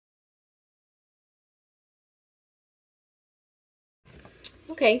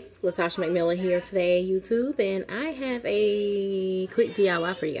Okay, Latasha McMillan here today, YouTube, and I have a quick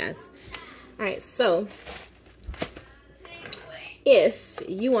DIY for you guys. Alright, so if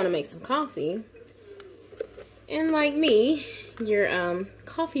you want to make some coffee, and like me, your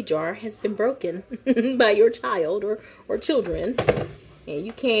coffee jar has been broken by your child or children, and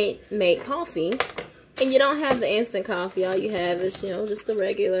you can't make coffee, and you don't have the instant coffee, all you have is, just a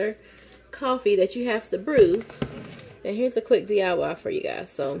regular coffee that you have to brew, then here's a quick DIY for you guys.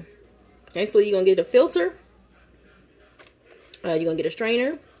 So basically, you're going to get a filter, you're going to get a strainer,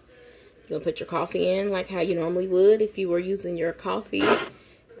 you're going to put your coffee in like how you normally would if you were using your coffee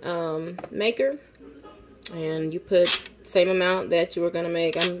maker, and you put the same amount that you were going to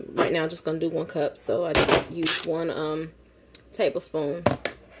make. I'm right now just going to do 1 cup, so I just use 1 tablespoon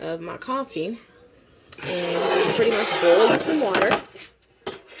of my coffee, and just pretty much boil you some water,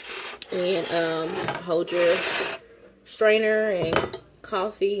 and hold your strainer and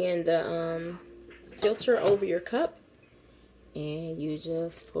coffee and the filter over your cup, and you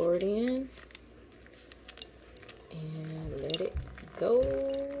just pour it in and let it go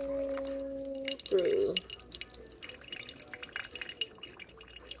through.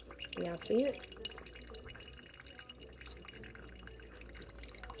 Y'all see it?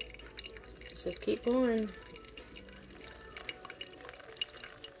 Just keep pouring.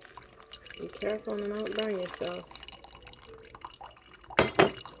 Be careful and don't burn yourself.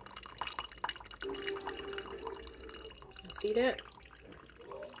 See that?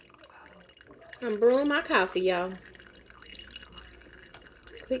 I'm brewing my coffee, y'all.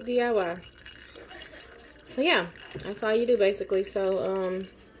 Quick DIY. So yeah, that's all you do basically. So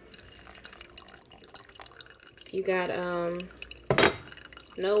you got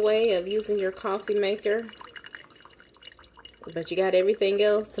no way of using your coffee maker, but you got everything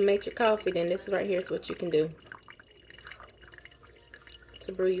else to make your coffee, then this right here is what you can do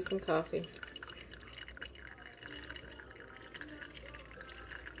to brew you some coffee.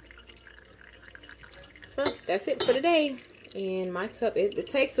 So that's it for today. And my cup, it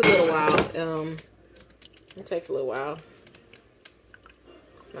takes a little while. It takes a little while.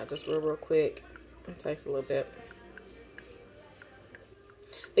 Not just real quick. It takes a little bit.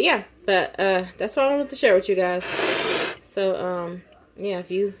 But yeah, that's what I wanted to share with you guys. So yeah, if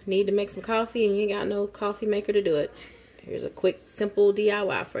you need to make some coffee and you ain't got no coffee maker to do it, here's a quick, simple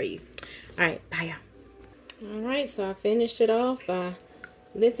DIY for you. Alright, bye y'all. Alright, so I finished it off by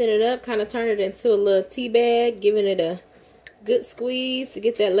lifting it up, kind of turn it into a little tea bag, giving it a good squeeze to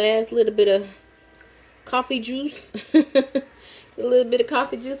get that last little bit of coffee juice. A little bit of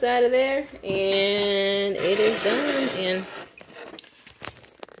coffee juice out of there, and it is done. And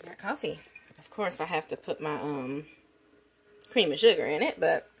I got coffee. Of course, I have to put my cream and sugar in it,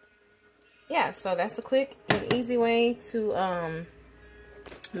 but yeah. So that's a quick and easy way to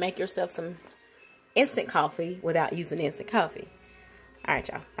make yourself some instant coffee without using instant coffee. All right,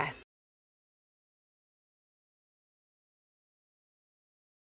 y'all. Bye.